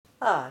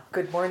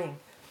Good morning.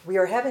 We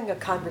are having a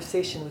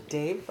conversation with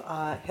Dave,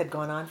 had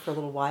gone on for a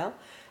little while,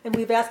 and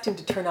we've asked him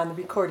to turn on the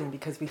recording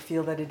because we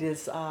feel that it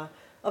is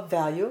of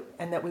value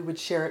and that we would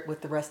share it with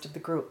the rest of the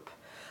group.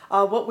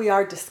 What we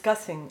are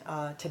discussing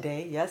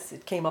today, yes,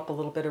 it came up a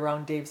little bit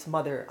around Dave's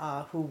mother,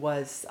 who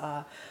was,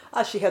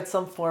 she had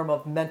some form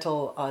of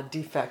mental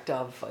defect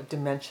of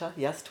dementia,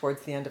 yes,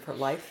 towards the end of her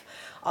life.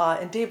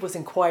 And Dave was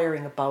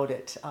inquiring about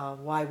it.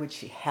 Why would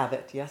she have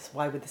it? Yes,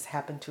 why would this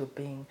happen to a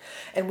being?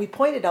 And we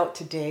pointed out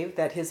to Dave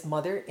that his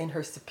mother, in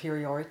her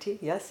superiority,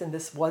 yes, and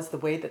this was the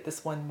way that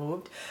this one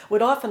moved,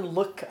 would often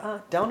look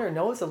down her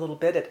nose a little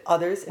bit at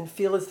others and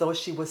feel as though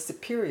she was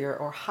superior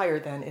or higher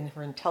than in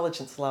her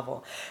intelligence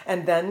level.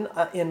 And then,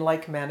 in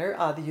like manner,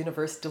 the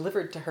universe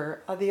delivered to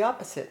her the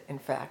opposite, in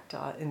fact,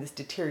 in this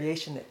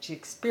deterioration that she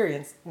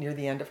experienced near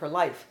the end of her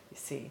life, you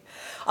see,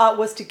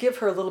 was to give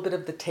her a little bit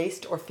of the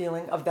taste or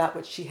feeling of that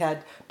which she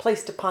had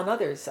placed upon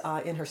others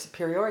in her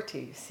superiority,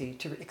 you see,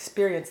 to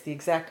experience the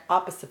exact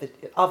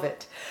opposite of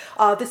it.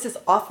 This is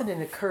often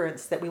an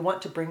occurrence that we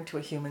want to bring to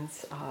a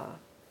human's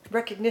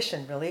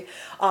recognition, really,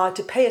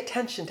 to pay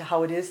attention to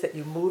how it is that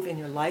you move in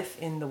your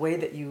life, in the way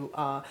that you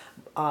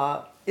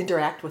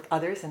interact with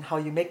others and how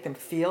you make them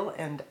feel,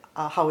 and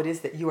how it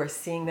is that you are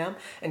seeing them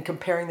and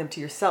comparing them to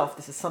yourself.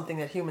 This is something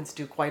that humans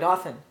do quite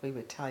often, we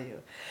would tell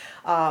you.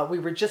 We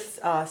were just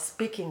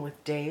speaking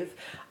with Dave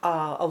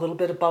a little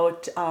bit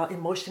about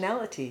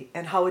emotionality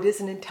and how it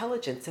is an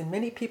intelligence, and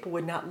many people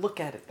would not look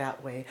at it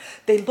that way.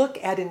 They look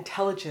at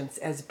intelligence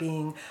as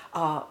being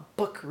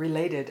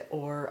book-related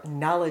or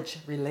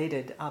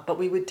knowledge-related, but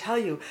we would tell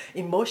you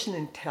emotion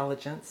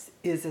intelligence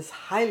is as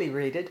highly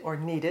rated or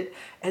needed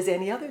as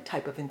any other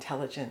type of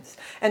intelligence.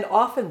 And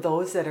often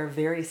those that are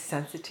very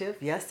sensitive,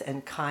 yes,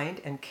 and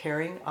kind and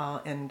caring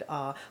and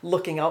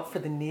looking out for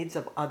the needs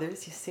of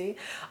others, you see,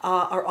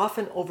 are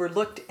often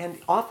overlooked, and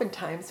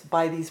oftentimes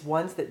by these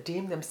ones that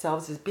deem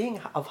themselves as being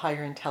of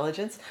higher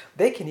intelligence,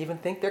 they can even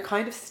think they're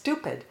kind of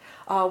stupid.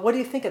 What do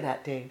you think of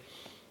that, Dave?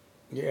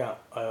 Yeah,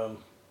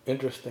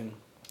 interesting.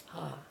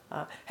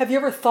 Have you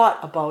ever thought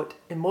about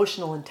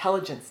emotional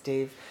intelligence,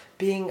 Dave,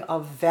 being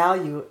of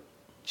value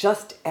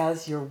just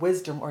as your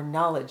wisdom or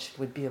knowledge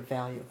would be of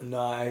value? No,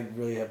 I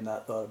really have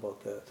not thought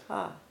about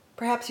that.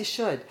 Perhaps you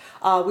should.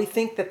 We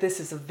think that this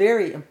is a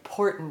very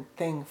important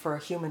thing for a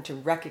human to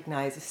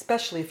recognize,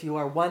 especially if you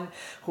are one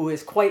who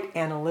is quite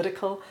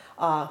analytical,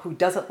 who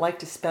doesn't like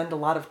to spend a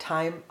lot of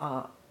time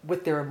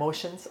with their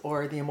emotions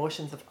or the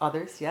emotions of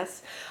others,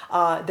 yes,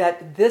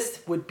 that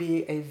this would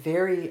be a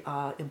very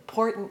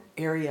important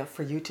area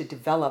for you to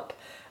develop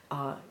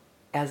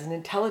as an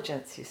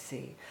intelligence, you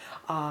see.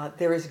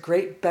 There is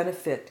great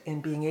benefit in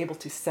being able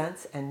to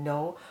sense and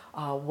know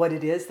what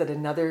it is that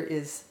another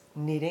is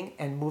needing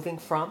and moving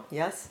from,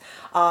 yes,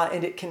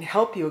 and it can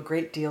help you a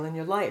great deal in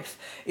your life.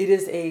 It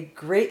is a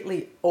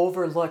greatly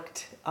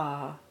overlooked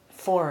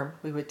form,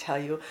 we would tell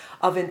you,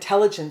 of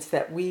intelligence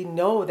that we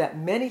know that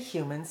many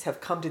humans have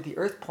come to the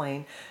earth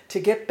plane to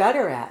get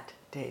better at,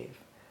 Dave.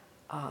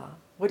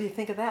 What do you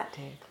think of that,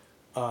 Dave?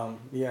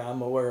 Yeah,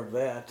 I'm aware of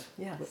that.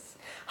 Yes.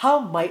 How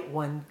might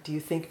one, do you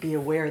think, be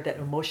aware that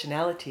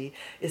emotionality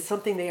is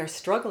something they are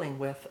struggling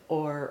with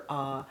or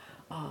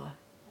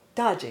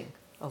dodging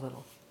a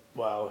little?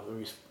 Wow,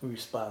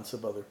 response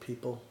of other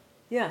people.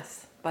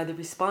 Yes, by the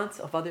response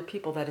of other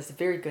people. That is a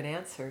very good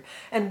answer.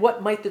 And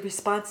what might the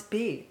response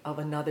be of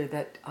another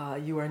that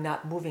you are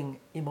not moving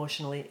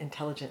emotionally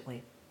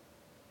intelligently?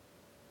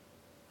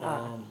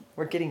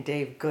 We're getting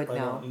Dave good I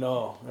now. don't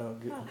know.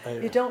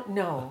 You don't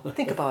know.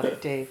 Think about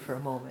it, Dave, for a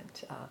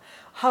moment.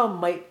 How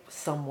might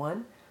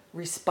someone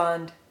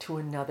respond to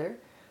another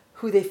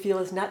who they feel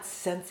is not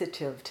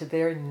sensitive to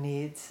their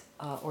needs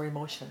or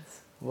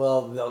emotions?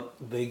 Well,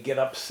 they get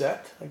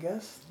upset, I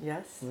guess.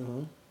 Yes,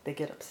 Mm-hmm. they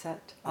get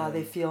upset.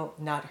 They feel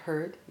not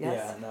heard,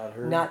 yes, Yeah, not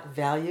heard. not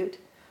valued.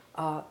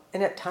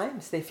 And at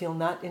times they feel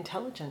not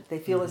intelligent. They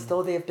feel as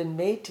though they have been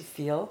made to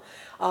feel,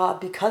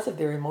 because of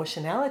their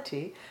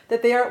emotionality,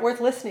 that they aren't worth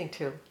listening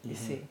to, you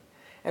see.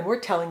 And we're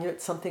telling you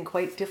it's something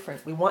quite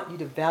different. We want you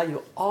to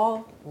value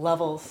all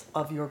levels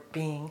of your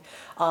being,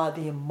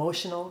 the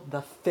emotional,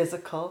 the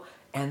physical,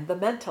 and the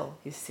mental,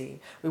 you see.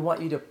 We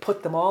want you to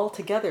put them all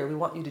together. We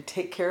want you to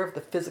take care of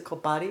the physical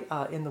body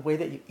in the way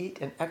that you eat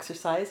and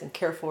exercise and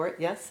care for it,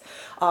 yes.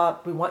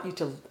 We want you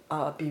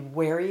to be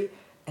wary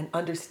and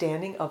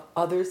understanding of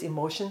others'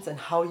 emotions and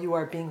how you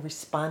are being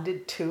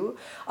responded to.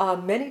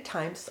 Many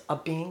times a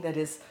being that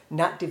is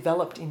not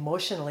developed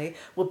emotionally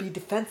will be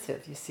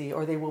defensive, you see,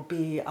 or they will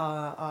be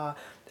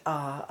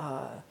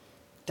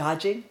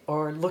dodging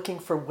or looking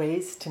for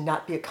ways to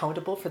not be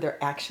accountable for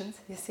their actions,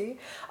 you see,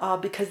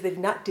 because they've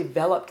not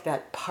developed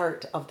that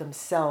part of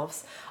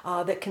themselves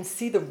that can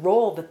see the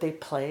role that they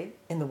play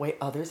in the way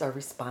others are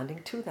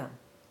responding to them.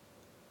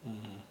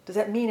 Mm-hmm. Does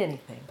that mean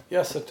anything?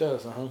 Yes, it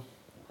does.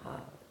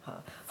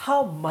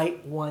 How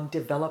might one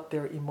develop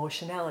their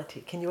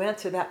emotionality? Can you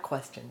answer that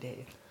question,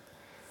 Dave?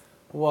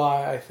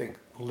 Why, I think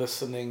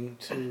listening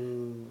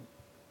to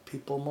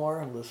people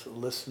more,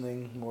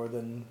 listening more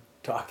than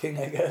talking,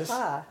 I guess.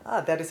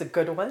 That is a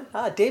good one.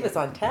 Dave is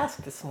on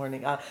task this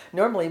morning.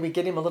 Normally we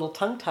get him a little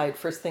tongue-tied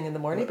first thing in the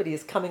morning, but he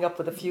is coming up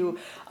with a few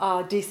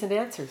decent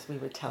answers, we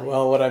would tell you.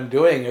 Well, what I'm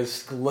doing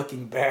is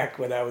looking back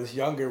when I was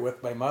younger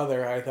with my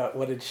mother. I thought,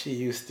 what did she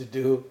used to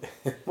do?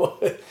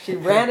 She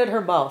ran at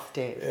her mouth,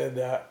 Dave. And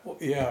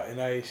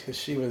cause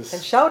she was.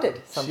 And shouted She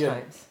had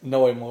sometimes.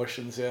 no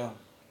emotions, yeah.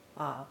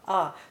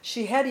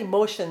 She had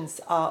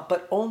emotions,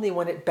 but only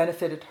when it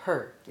benefited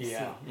her. You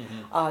Yeah. see.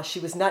 Mm-hmm. She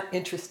was not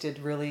interested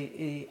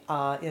really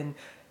in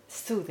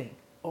soothing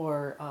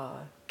or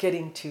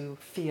getting to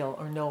feel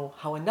or know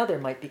how another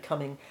might be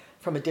coming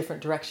from a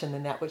different direction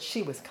than that which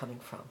she was coming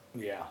from.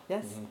 Yeah.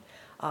 Yes?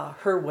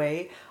 Mm-hmm. Her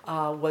way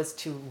was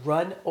to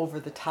run over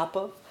the top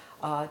of,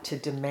 to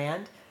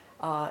demand,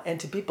 and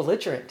to be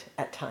belligerent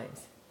at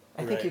times.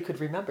 I think Right. you could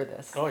remember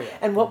this. Oh, yeah.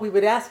 And what we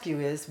would ask you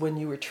is, when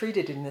you were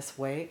treated in this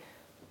way,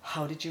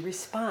 how did you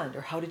respond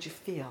or how did you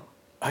feel?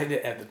 I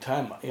did at the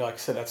time. Like I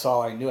said, that's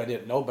all I knew. I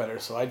didn't know better,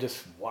 so I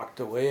just walked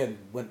away and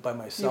went by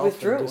myself.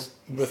 withdrew, And just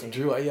you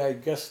withdrew. I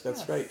guess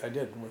that's Yes. right. I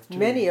did withdrew.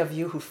 Many of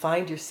you who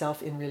find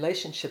yourself in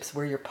relationships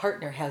where your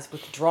partner has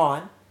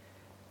withdrawn,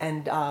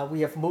 and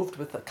we have moved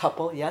with a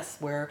couple, yes,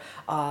 where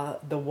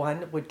the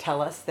one would tell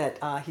us that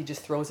he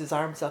just throws his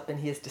arms up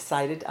and he has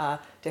decided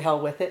to hell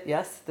with it.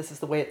 Yes, this is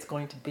the way it's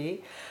going to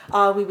be.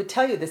 We would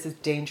tell you this is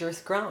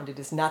dangerous ground. It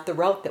is not the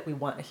route that we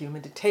want a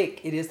human to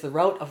take. It is the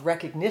route of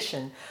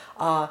recognition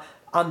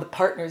on the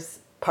partner's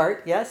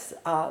part, yes,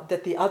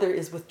 that the other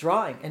is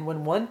withdrawing. And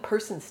when one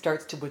person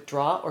starts to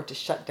withdraw or to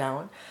shut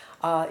down,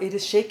 it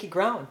is shaky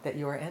ground that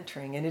you are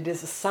entering. And it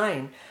is a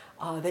sign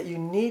that you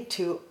need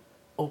to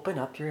open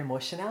up your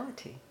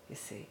emotionality, you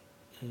see.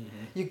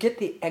 Mm-hmm. You get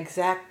the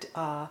exact,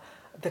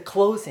 the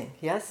closing,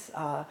 yes,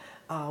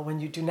 when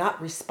you do not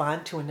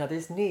respond to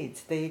another's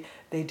needs. They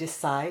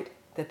decide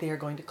that they are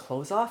going to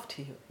close off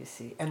to you, you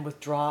see, and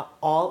withdraw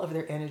all of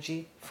their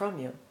energy from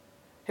you.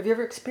 Have you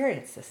ever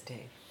experienced this,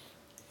 Dave?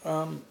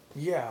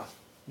 Yeah.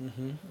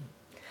 Mm-hmm.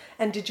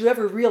 And did you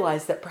ever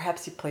realize that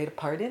perhaps you played a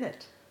part in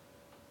it?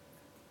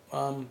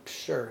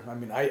 Sure. I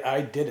mean,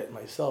 I did it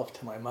myself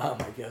to my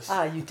mom, I guess.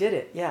 You did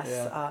it, yes.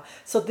 Yeah.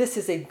 So this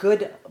is a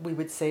good, we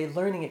would say,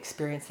 learning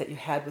experience that you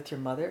had with your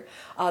mother,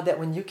 that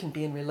when you can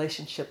be in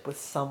relationship with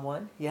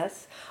someone,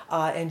 yes,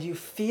 and you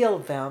feel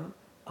them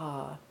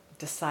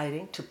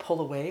deciding to pull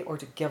away or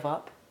to give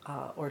up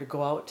or to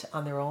go out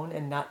on their own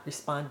and not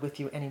respond with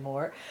you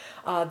anymore,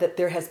 that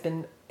there has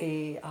been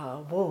a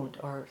wound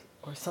or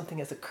something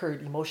has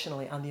occurred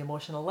emotionally on the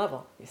emotional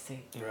level, you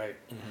see. Right.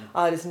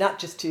 Mm-hmm. It is not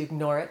just to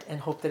ignore it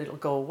and hope that it'll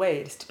go away.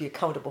 It is to be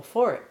accountable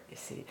for it, you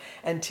see,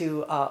 and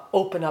to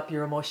open up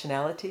your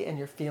emotionality and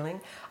your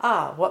feeling.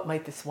 What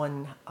might this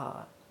one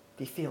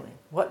be feeling?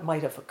 What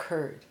might have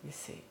occurred, you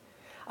see?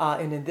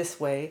 And in this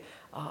way,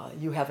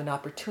 you have an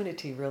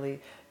opportunity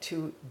really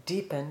to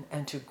deepen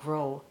and to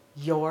grow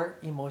your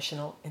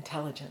emotional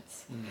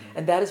intelligence. Mm-hmm.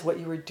 And that is what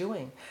you were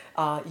doing.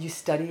 You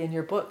study in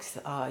your books,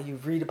 you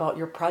read about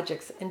your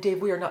projects. And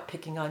Dave, we are not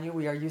picking on you.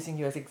 We are using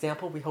you as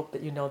example. We hope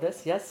that you know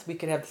this. Yes, we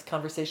could have this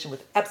conversation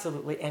with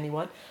absolutely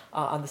anyone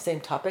on the same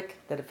topic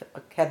that have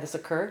had this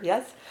occur.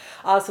 Yes.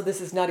 So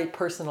this is not a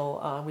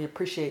personal, we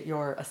appreciate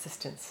your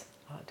assistance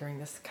during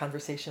this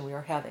conversation we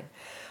are having.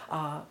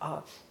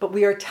 But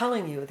we are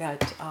telling you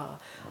that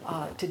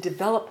to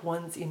develop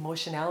one's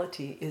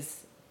emotionality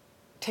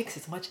takes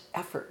as much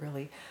effort,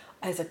 really,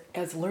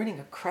 as learning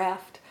a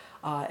craft,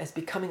 as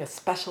becoming a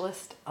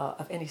specialist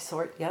of any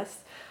sort, yes?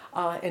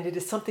 And it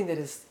is something that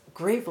is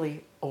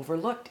gravely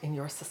overlooked in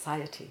your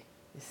society,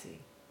 you see.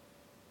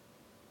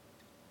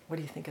 What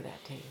do you think of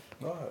that, Dave?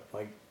 Well,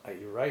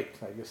 you're right.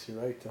 I guess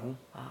you're right,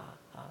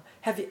 huh?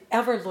 Have you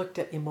ever looked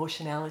at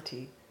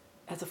emotionality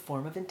as a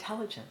form of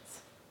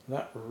intelligence?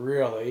 Not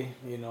really.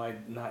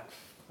 Not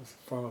as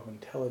a form of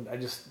intelligence. I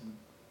just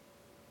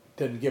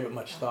didn't give it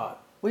much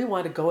thought. We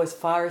want to go as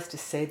far as to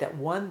say that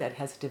one that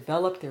has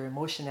developed their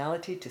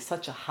emotionality to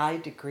such a high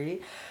degree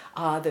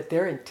that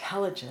their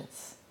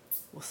intelligence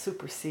will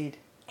supersede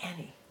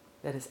any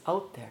that is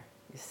out there,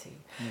 you see.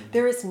 Mm-hmm.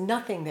 There is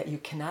nothing that you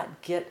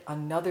cannot get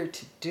another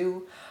to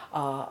do.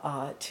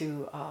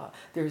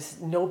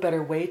 There's no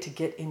better way to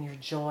get in your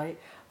joy,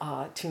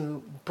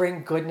 to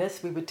bring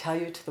goodness, we would tell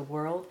you, to the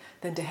world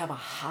than to have a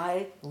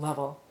high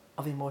level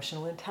of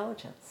emotional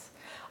intelligence.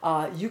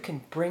 You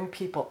can bring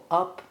people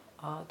up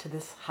to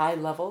this high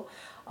level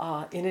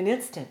in an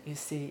instant, you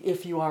see,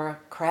 if you are a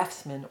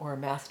craftsman or a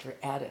master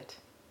at it.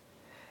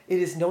 It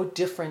is no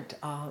different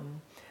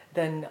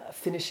than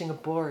finishing a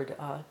board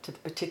to the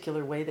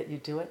particular way that you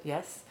do it,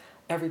 yes.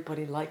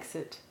 Everybody likes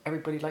it.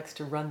 Everybody likes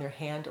to run their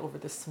hand over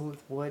the smooth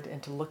wood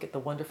and to look at the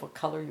wonderful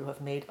color you have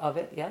made of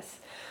it, yes,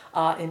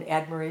 in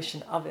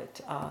admiration of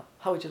it.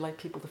 How would you like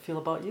people to feel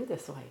about you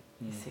this way,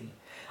 you see?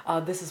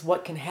 This is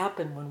what can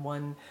happen when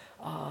one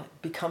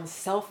becomes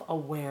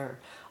self-aware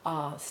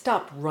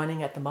Stop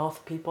running at the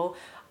mouth, people.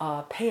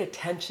 Pay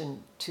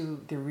attention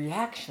to the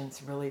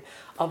reactions, really,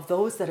 of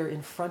those that are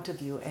in front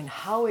of you and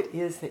how it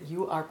is that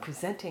you are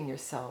presenting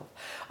yourself.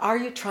 Are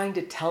you trying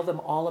to tell them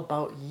all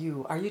about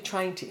you? Are you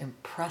trying to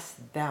impress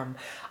them?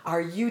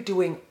 Are you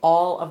doing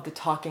all of the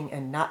talking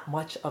and not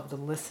much of the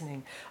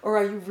listening? Or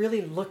are you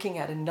really looking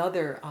at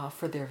another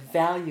for their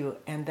value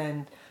and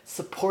then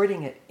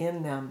supporting it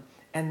in them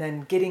and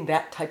then getting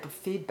that type of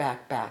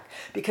feedback back?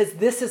 Because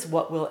this is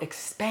what will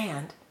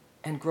expand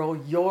and grow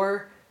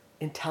your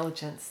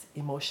intelligence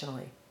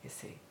emotionally, you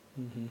see.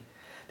 Mm-hmm.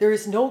 There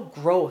is no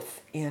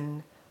growth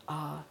in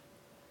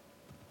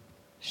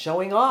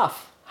showing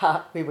off,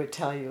 we would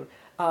tell you.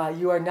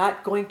 You are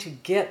not going to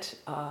get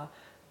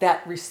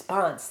that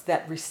response,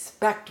 that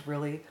respect,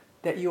 really,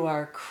 that you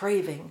are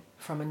craving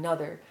from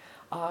another.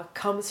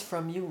 Comes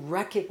from you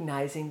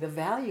recognizing the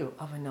value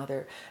of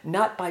another,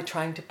 not by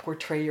trying to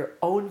portray your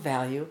own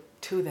value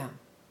to them.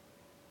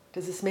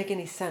 Does this make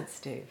any sense,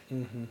 Dave?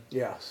 Mm-hmm.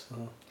 Yes.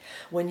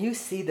 When you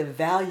see the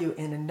value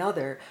in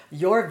another,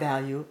 your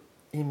value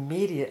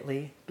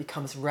immediately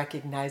becomes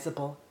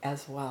recognizable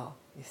as well,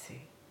 you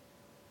see.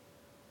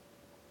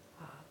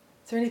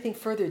 Is there anything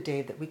further,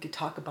 Dave, that we could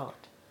talk about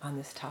on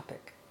this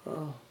topic?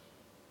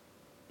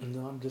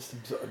 No, I'm just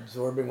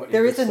absorbing what you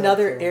There just is said,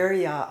 another so-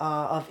 area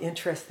of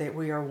interest that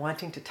we are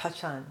wanting to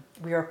touch on.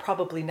 We are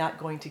probably not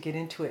going to get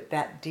into it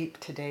that deep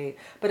today,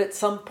 but at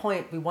some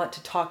point we want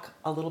to talk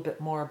a little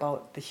bit more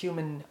about the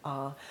human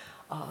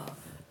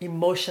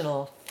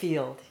emotional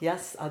field,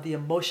 yes, the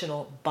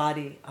emotional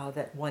body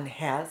that one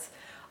has,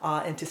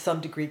 and to some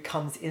degree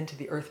comes into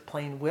the earth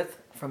plane with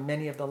from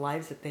many of the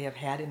lives that they have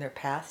had in their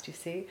past, you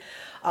see.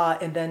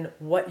 And then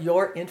what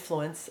your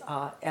influence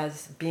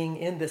as being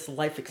in this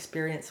life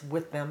experience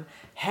with them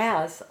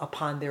has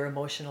upon their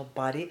emotional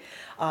body.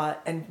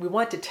 And we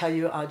want to tell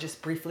you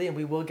just briefly, and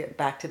we will get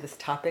back to this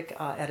topic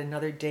at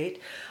another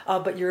date,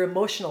 but your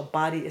emotional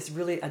body is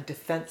really a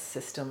defense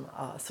system.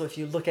 So if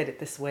you look at it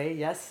this way,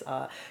 yes,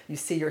 you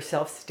see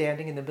yourself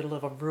standing in the middle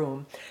of a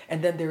room,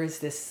 and then there is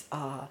this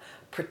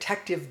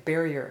protective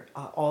barrier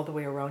all the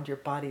way around your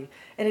body,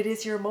 and it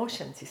is your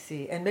emotions, you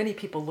see. And many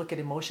people look at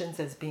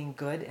emotions as being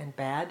good and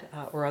bad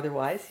or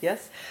otherwise,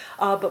 yes,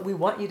 but we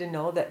want you to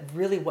know that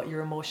really what your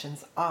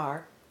emotions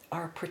are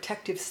a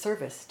protective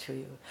service to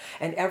you.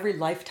 And every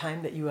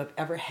lifetime that you have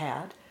ever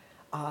had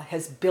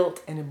has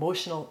built an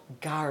emotional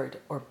guard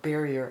or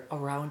barrier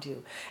around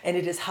you. And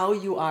it is how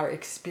you are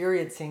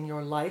experiencing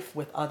your life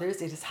with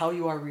others. It is how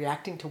you are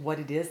reacting to what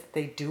it is that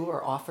they do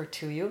or offer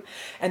to you.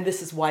 And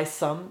this is why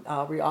some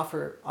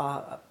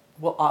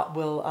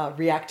will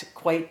react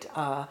quite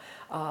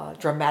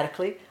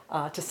dramatically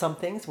to some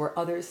things, where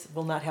others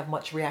will not have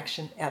much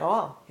reaction at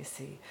all, you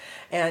see.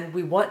 And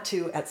we want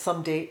to, at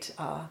some date,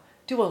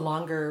 do a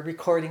longer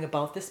recording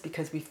about this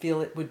because we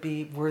feel it would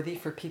be worthy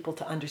for people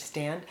to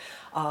understand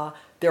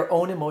their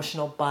own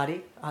emotional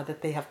body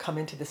that they have come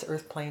into this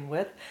earth plane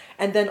with,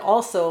 and then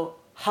also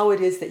how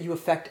it is that you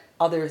affect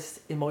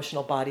others'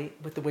 emotional body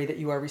with the way that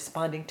you are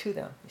responding to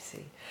them, you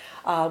see.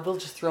 We'll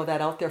just throw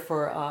that out there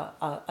for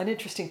an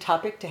interesting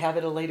topic to have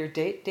at a later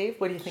date. Dave,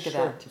 what do you think of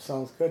that?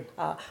 Sounds good.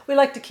 We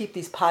like to keep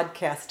these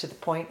podcasts to the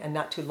point and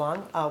not too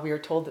long. We are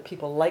told that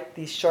people like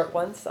these short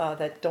ones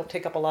that don't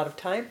take up a lot of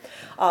time.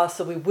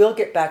 So we will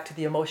get back to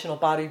the emotional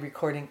body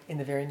recording in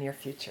the very near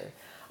future.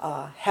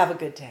 Have a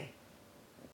good day.